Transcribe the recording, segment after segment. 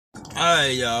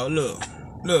Alright, y'all, look,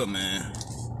 man.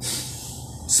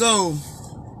 So,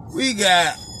 we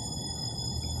got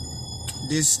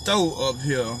this store up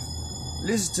here.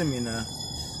 Listen to me now.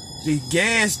 The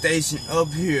gas station up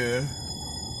here.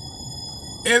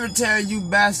 Every time you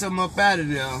buy something up out of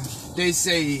there, they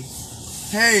say,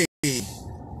 hey,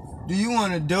 do you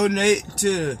want to donate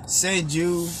to St.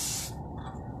 Jude?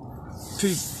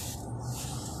 People.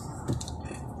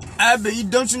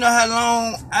 Don't you know how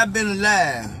long I've been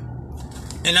alive?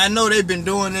 And I know they've been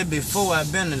doing it before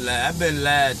I've been alive. I've been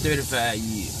alive 35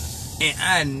 years. And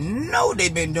I know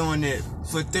they've been doing it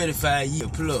for 35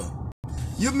 years plus.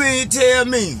 You mean tell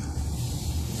me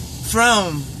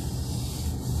from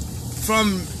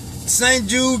St.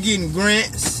 Jude getting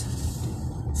grants,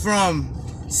 from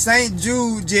St.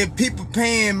 Jude just people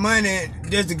paying money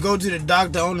just to go to the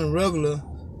doctor on the regular,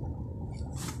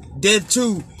 that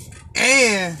too,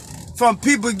 and from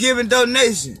people giving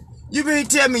donations. You mean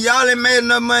tell me y'all ain't made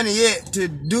enough money yet to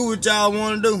do what y'all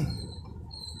want to do?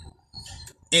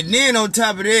 And then on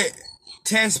top of that,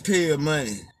 taxpayer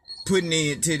money putting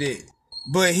into that.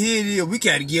 But here it is, we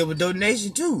gotta give a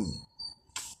donation too.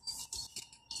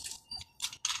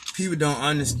 People don't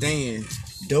understand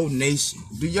donation.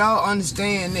 Do y'all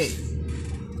understand that?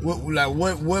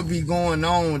 What be going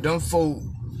on? Them folk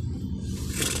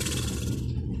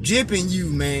jipping you,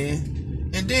 man.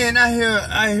 And then I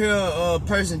hear a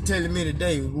person telling me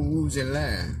today who was in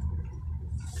line.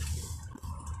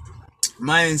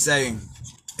 Mine say,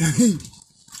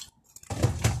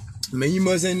 man, you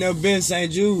must ain't never been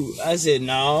St. Jude. I said,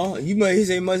 no. He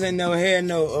said, you must ain't never had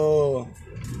no,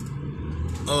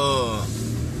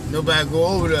 nobody go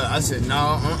over there. I said,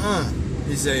 no,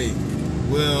 He said,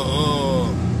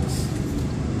 well,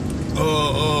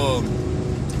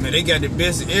 man, they got the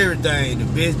best of everything. The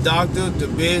best doctor, the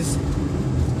best.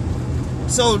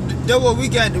 So that's what we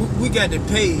got to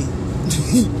pay.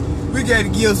 We got to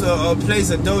give a place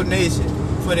a donation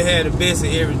for to have the best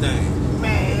of everything.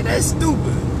 Man, that's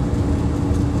stupid.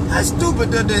 How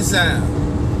stupid does that sound?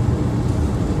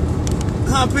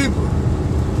 Huh, people?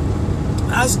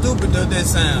 How stupid does that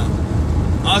sound?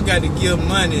 I got to give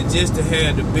money just to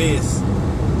have the best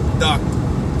doctor.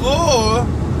 Or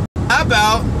how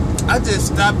about I just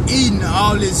stop eating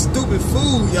all this stupid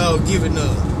food y'all giving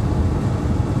up?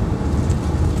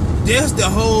 That's the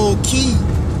whole key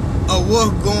of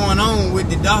what's going on with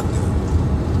the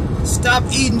doctor. Stop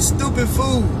eating stupid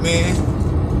food,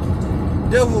 man.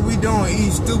 That's what we doing,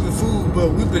 eating stupid food,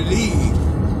 but we believe,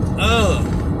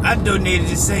 I donated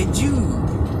to St.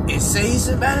 Jude. It saves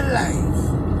somebody's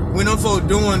life. When them folks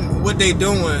doing what they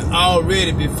doing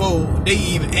already before they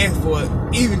even asked for it,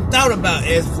 even thought about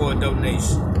asking for a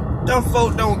donation. Them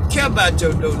folks don't care about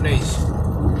your donation.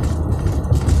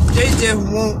 They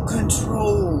just want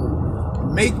control.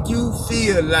 Make you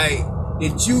feel like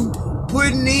that you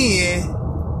putting in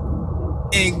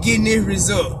and getting this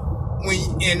result.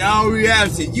 When in all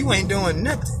reality, you ain't doing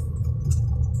nothing.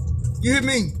 You hear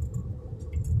me?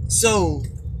 So,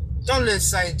 don't let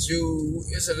St. Jude.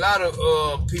 It's a lot of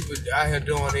people out here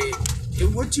doing it.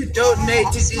 What you donate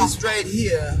to this right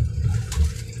here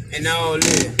and all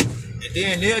that. And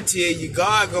then they'll tell you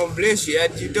God gonna bless you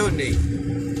after you donate.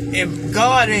 And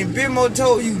God ain't been more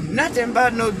told you nothing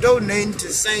about no donating to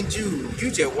St. Jude. You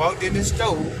just walked in the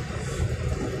store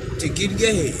to get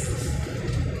gas.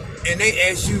 And they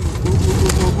ask you,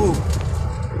 boo.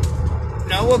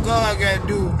 Now what God gotta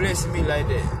do with blessing me like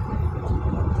that?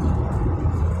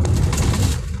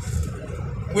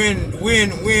 And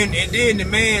then the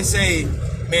man say,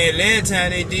 man, last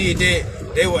time they did that,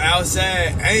 they were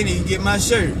outside, I ain't even get my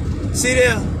shirt. See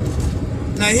there?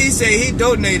 Now he said he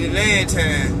donated last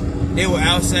time, they were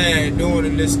outside doing the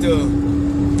little stuff.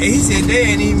 And he said they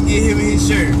ain't even get him his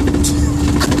shirt.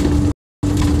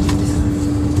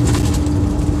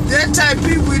 That type of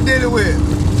people we dealing with.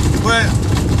 But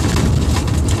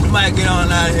I might get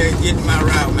on out here and get in my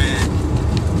route, man.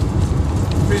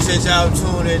 Appreciate y'all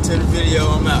tuning into the video.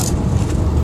 I'm out.